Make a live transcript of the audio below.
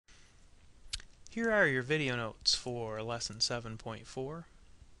Here are your video notes for Lesson 7.4,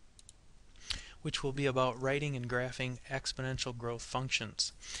 which will be about writing and graphing exponential growth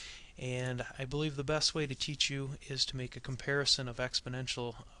functions. And I believe the best way to teach you is to make a comparison of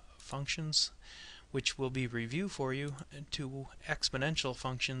exponential functions, which will be review for you, to exponential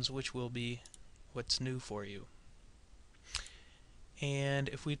functions, which will be what's new for you. And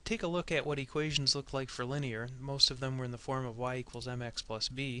if we take a look at what equations look like for linear, most of them were in the form of y equals mx plus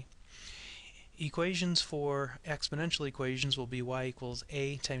b. Equations for exponential equations will be y equals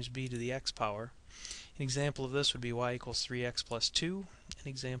a times b to the x power. An example of this would be y equals 3x plus 2. An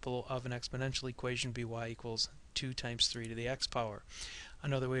example of an exponential equation would be y equals 2 times 3 to the x power.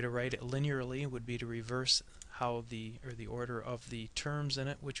 Another way to write it linearly would be to reverse how the order of the terms in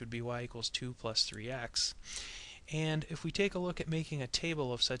it, which would be y equals 2 plus 3x. And if we take a look at making a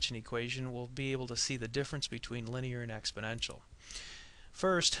table of such an equation, we'll be able to see the difference between linear and exponential.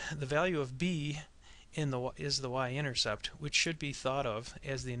 First, the value of b is the y-intercept, which should be thought of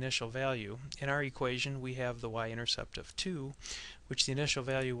as the initial value. In our equation, we have the y-intercept of 2, which the initial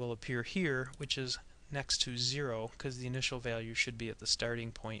value will appear here, which is next to 0, because the initial value should be at the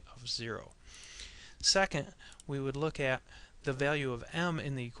starting point of 0. Second, we would look at the value of m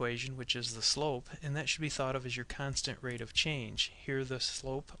in the equation, which is the slope, and that should be thought of as your constant rate of change. Here the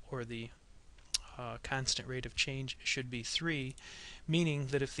slope, or the constant rate of change, should be 3, meaning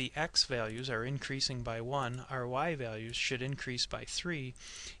that if the x values are increasing by 1, our y values should increase by 3,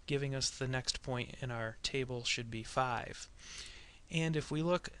 giving us the next point in our table should be 5. And if we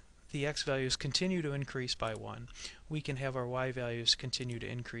look, the x values continue to increase by 1, we can have our y values continue to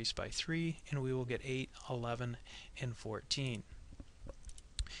increase by 3, and we will get 8, 11, and 14.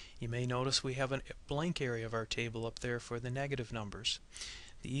 You may notice we have a blank area of our table up there for the negative numbers.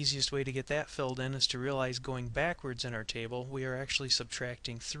 The easiest way to get that filled in is to realize going backwards in our table, we are actually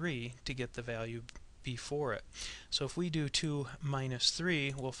subtracting 3 to get the value before it. So if we do 2 minus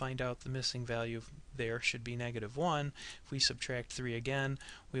 3, we'll find out the missing value there should be negative 1. If we subtract 3 again,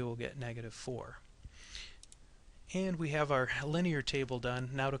 we will get negative 4. And we have our linear table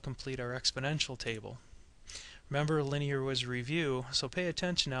done. Now to complete our exponential table. Remember, linear was review, so pay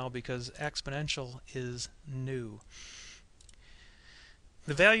attention now because exponential is new.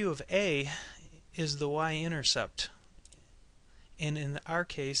 The value of a is the y-intercept, and in our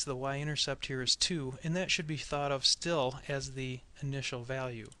case the y-intercept here is 2, and that should be thought of still as the initial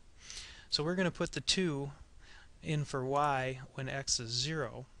value. So we're going to put the 2 in for y when x is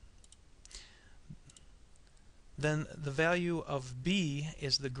 0. Then the value of b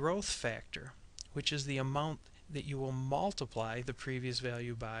is the growth factor, which is the amount that you will multiply the previous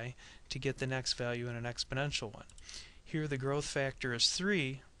value by to get the next value in an exponential one. Here the growth factor is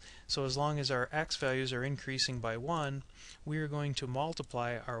 3, so as long as our x values are increasing by 1, we are going to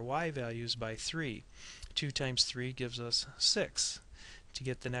multiply our y values by 3. 2 times 3 gives us 6. To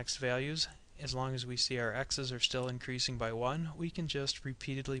get the next values, as long as we see our x's are still increasing by 1, we can just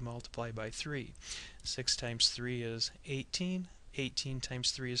repeatedly multiply by 3. 6 times 3 is 18, 18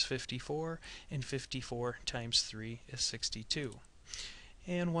 times 3 is 54, and 54 times 3 is 62.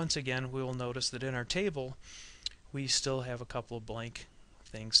 And once again, we will notice that in our table, we still have a couple of blank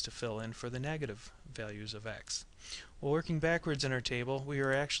things to fill in for the negative values of x. Well, working backwards in our table, we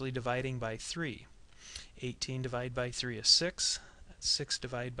are actually dividing by 3. 18 divided by 3 is 6. 6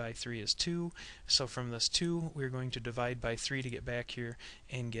 divided by 3 is 2. So from this 2, we're going to divide by 3 to get back here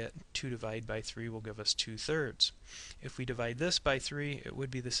and get 2 divided by 3 will give us 2/3. If we divide this by 3, it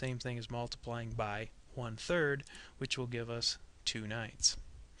would be the same thing as multiplying by 1/3, which will give us 2/9.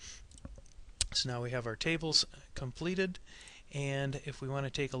 So now we have our tables completed, and if we want to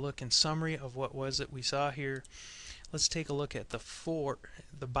take a look in summary of what was it we saw here, let's take a look at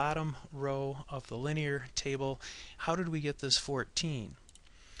the bottom row of the linear table. How did we get this 14?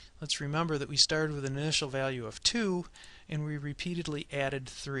 Let's remember that we started with an initial value of 2 and we repeatedly added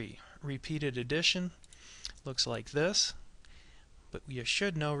 3. Repeated addition looks like this. But you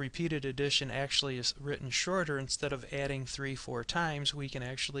should know repeated addition actually is written shorter. Instead of adding 3 4 times, we can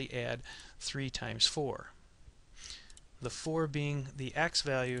actually add 3 times 4. The 4 being the x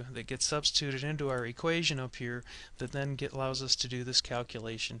value that gets substituted into our equation up here that then allows us to do this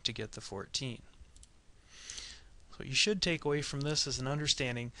calculation to get the 14. So what you should take away from this is an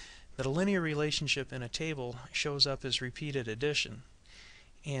understanding that a linear relationship in a table shows up as repeated addition,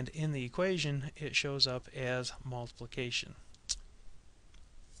 and in the equation it shows up as multiplication.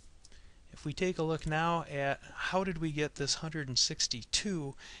 If we take a look now at how did we get this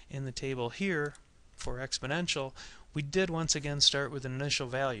 162 in the table here for exponential, we did once again start with an initial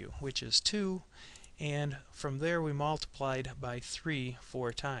value, which is 2, and from there we multiplied by 3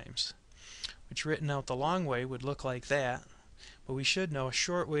 4 times. which written out the long way would look like that. But we should know a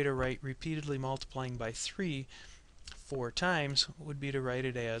short way to write repeatedly multiplying by 3 4 times would be to write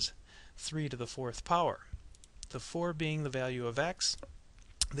it as 3 to the 4th power. The 4 being the value of x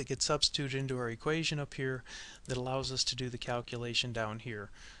that gets substituted into our equation up here that allows us to do the calculation down here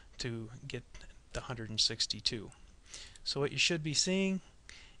to get the 162. So what you should be seeing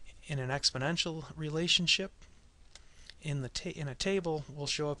in an exponential relationship in a table will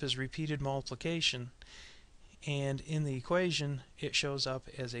show up as repeated multiplication, and in the equation it shows up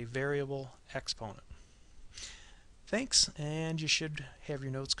as a variable exponent. Thanks, and you should have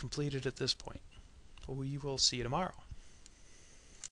your notes completed at this point. We will see you tomorrow.